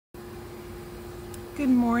Good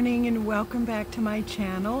morning and welcome back to my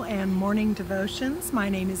channel and morning devotions. My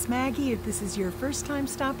name is Maggie. If this is your first time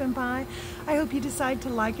stopping by, I hope you decide to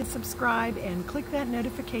like and subscribe and click that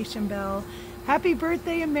notification bell. Happy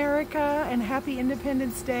birthday, America, and happy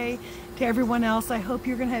Independence Day to everyone else. I hope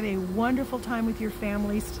you're going to have a wonderful time with your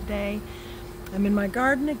families today. I'm in my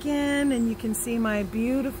garden again, and you can see my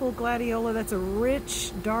beautiful gladiola. That's a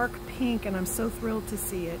rich, dark pink, and I'm so thrilled to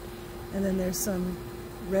see it. And then there's some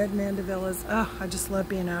red mandevillas. Oh, I just love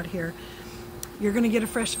being out here. You're gonna get a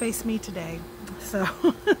fresh face me today. So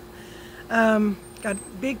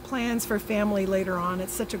got big plans for family later on.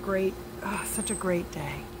 It's such a great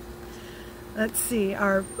day. Let's see,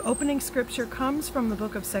 our opening scripture comes from the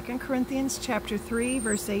book of 2 Corinthians chapter 3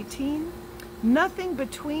 verse 18. Nothing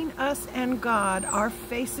between us and God, our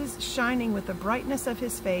faces shining with the brightness of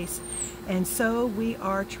his face, and so we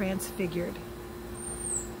are transfigured.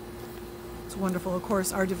 It's wonderful. Of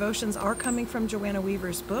course, our devotions are coming from Joanna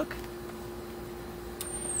Weaver's book.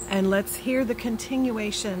 And let's hear the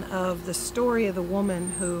continuation of the story of the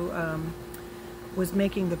woman who was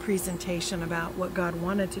making the presentation about what God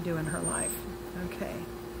wanted to do in her life. Okay.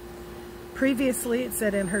 Previously, it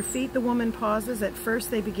said, in her feet the woman pauses. At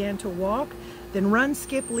first they began to walk, then run,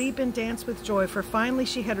 skip, leap, and dance with joy, for finally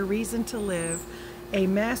she had a reason to live, a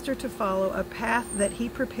master to follow, a path that he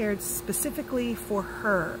prepared specifically for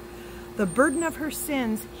her. The burden of her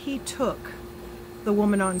sins he took, the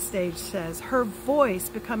woman on stage says, her voice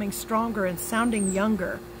becoming stronger and sounding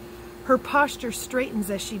younger. Her posture straightens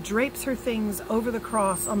as she drapes her things over the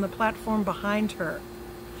cross on the platform behind her.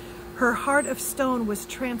 Her heart of stone was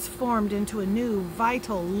transformed into a new,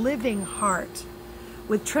 vital, living heart.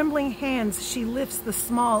 With trembling hands, she lifts the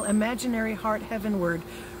small, imaginary heart heavenward,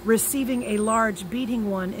 receiving a large,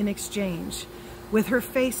 beating one in exchange. With her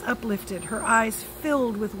face uplifted, her eyes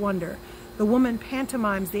filled with wonder, the woman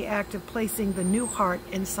pantomimes the act of placing the new heart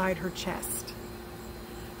inside her chest.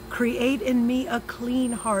 Create in me a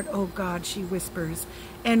clean heart, O God, she whispers,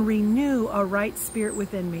 and renew a right spirit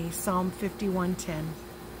within me, Psalm 51:10.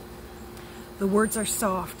 The words are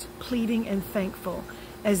soft, pleading, and thankful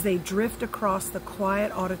as they drift across the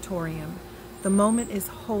quiet auditorium. The moment is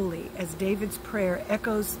holy as David's prayer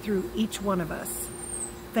echoes through each one of us.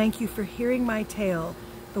 Thank you for hearing my tale,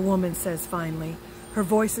 the woman says finally. Her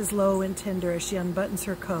voice is low and tender as she unbuttons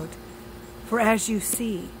her coat. For as you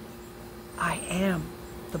see, I am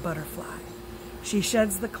the butterfly. She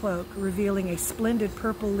sheds the cloak, revealing a splendid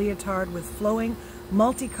purple leotard with flowing,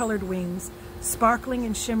 multicolored wings, sparkling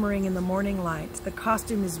and shimmering in the morning light. The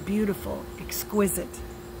costume is beautiful, exquisite.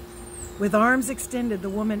 With arms extended, the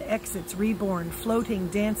woman exits, reborn, floating,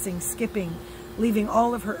 dancing, skipping, leaving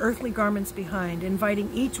all of her earthly garments behind, inviting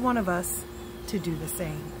each one of us to do the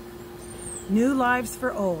same. New lives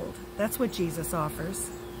for old, that's what Jesus offers.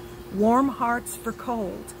 Warm hearts for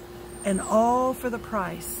cold, and all for the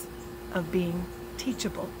price of being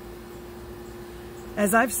teachable.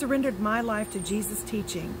 As I've surrendered my life to Jesus'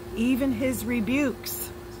 teaching, even his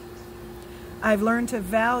rebukes, I've learned the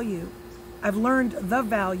value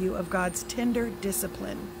of God's tender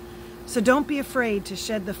discipline. So don't be afraid to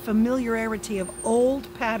shed the familiarity of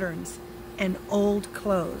old patterns and old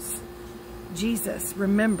clothes. Jesus,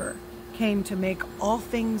 remember, came to make all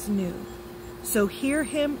things new. So hear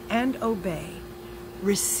him and obey.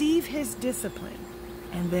 Receive his discipline,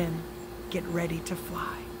 and then get ready to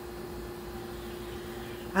fly.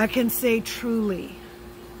 I can say truly,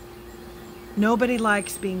 nobody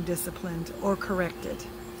likes being disciplined or corrected.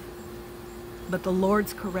 But the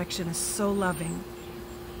Lord's correction is so loving,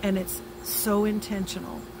 and it's so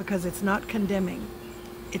intentional, because it's not condemning,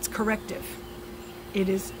 it's corrective. It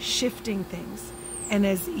is shifting things. And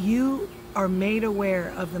as you are made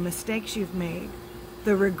aware of the mistakes you've made,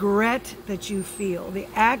 the regret that you feel, the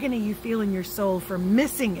agony you feel in your soul for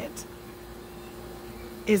missing it,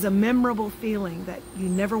 is a memorable feeling that you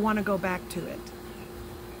never want to go back to it.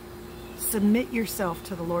 Submit yourself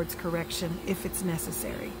to the Lord's correction if it's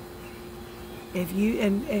necessary. If you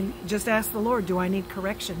and just ask the Lord, do I need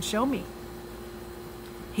correction? Show me.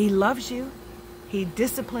 He loves you. He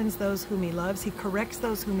disciplines those whom he loves. He corrects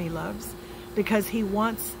those whom he loves, because he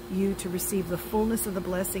wants you to receive the fullness of the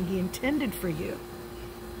blessing he intended for you.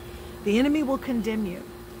 The enemy will condemn you.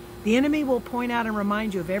 The enemy will point out and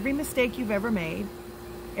remind you of every mistake you've ever made,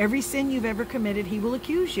 every sin you've ever committed. He will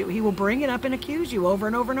accuse you. He will bring it up and accuse you over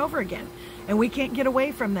and over and over again. And we can't get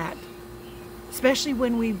away from that. Especially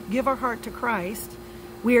when we give our heart to Christ,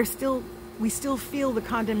 we still feel the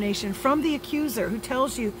condemnation from the accuser who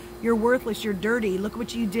tells you you're worthless, you're dirty, look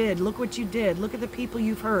what you did, look what you did, look at the people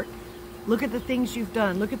you've hurt, look at the things you've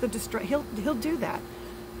done, look at the he'll do that.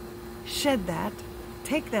 Shed that.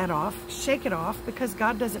 take that off, shake it off, because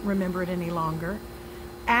God doesn't remember it any longer.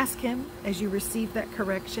 Ask Him as you receive that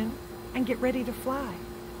correction and get ready to fly.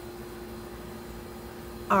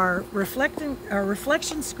 Our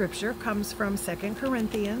reflection scripture comes from 2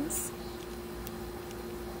 Corinthians.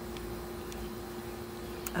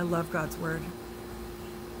 I love God's Word.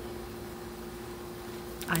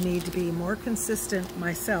 I need to be more consistent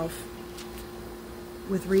myself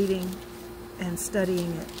with reading and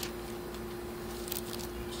studying it.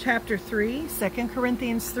 Chapter 3, 2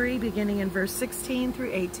 Corinthians 3, beginning in verse 16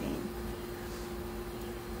 through 18.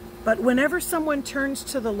 But whenever someone turns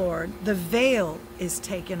to the Lord, the veil is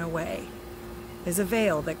taken away. There's a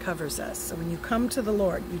veil that covers us. So when you come to the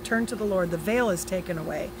Lord, you turn to the Lord, the veil is taken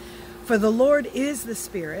away. For the Lord is the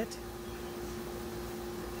Spirit,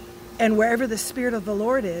 and wherever the Spirit of the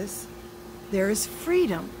Lord is, there is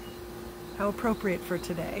freedom. How appropriate for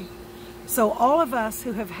today. So all of us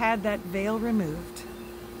who have had that veil removed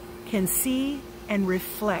can see and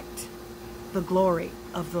reflect the glory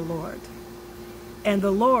of the Lord. And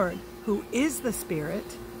the Lord, who is the Spirit,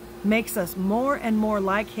 makes us more and more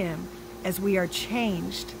like Him as we are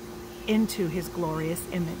changed into His glorious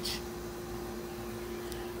image.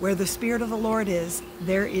 Where the Spirit of the Lord is,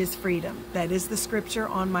 there is freedom. That is the scripture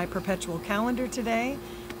on my perpetual calendar today,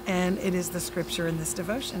 and it is the scripture in this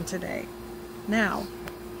devotion today. Now,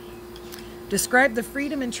 describe the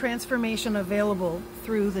freedom and transformation available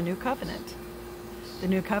through the New Covenant. The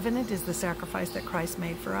New Covenant is the sacrifice that Christ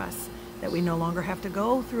made for us, that we no longer have to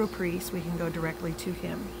go through a priest, we can go directly to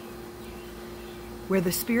Him. Where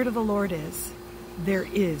the Spirit of the Lord is, there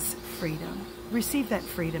is freedom. Receive that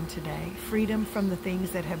freedom today. Freedom from the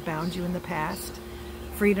things that have bound you in the past.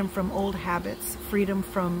 Freedom from old habits. Freedom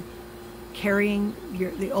from carrying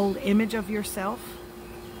the old image of yourself.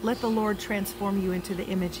 Let the Lord transform you into the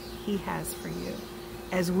image He has for you.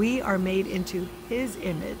 As we are made into His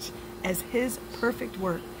image, as His perfect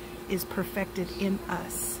work is perfected in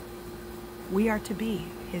us, we are to be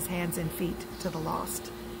His hands and feet to the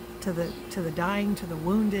lost, to the dying, to the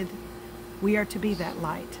wounded. We are to be that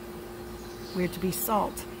light. We are to be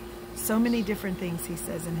salt. So many different things He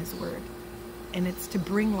says in His Word. And it's to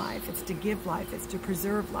bring life, it's to give life, it's to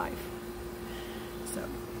preserve life. So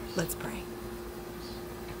let's pray.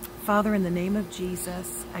 Father, in the name of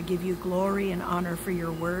Jesus, I give you glory and honor for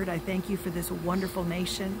your word. I thank you for this wonderful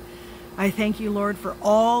nation. I thank you, Lord, for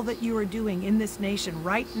all that you are doing in this nation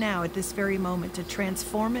right now at this very moment to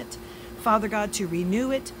transform it, Father God, to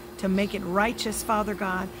renew it, to make it righteous, Father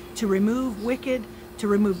God, to remove wicked, to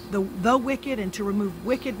remove the wicked and to remove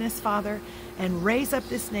wickedness, Father, and raise up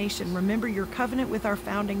this nation. Remember your covenant with our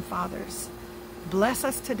founding fathers. Bless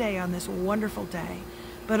us today on this wonderful day.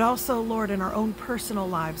 But also, Lord, in our own personal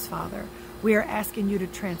lives, Father, we are asking you to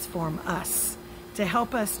transform us, to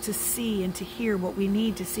help us to see and to hear what we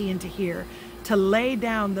need to see and to hear, to lay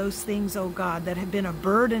down those things, oh God, that have been a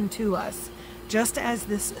burden to us, just as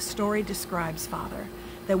this story describes, Father,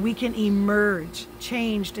 that we can emerge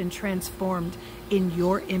changed and transformed in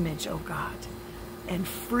your image, oh God, and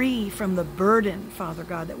free from the burden, Father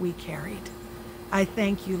God, that we carried. I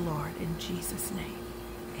thank you, Lord, in Jesus' name.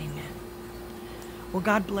 Amen. Well,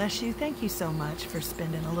 God bless you. Thank you so much for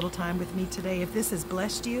spending a little time with me today. If this has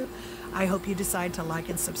blessed you, I hope you decide to like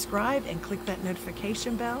and subscribe and click that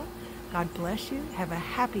notification bell. God bless you. Have a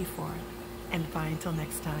happy 4th, and bye until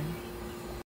next time.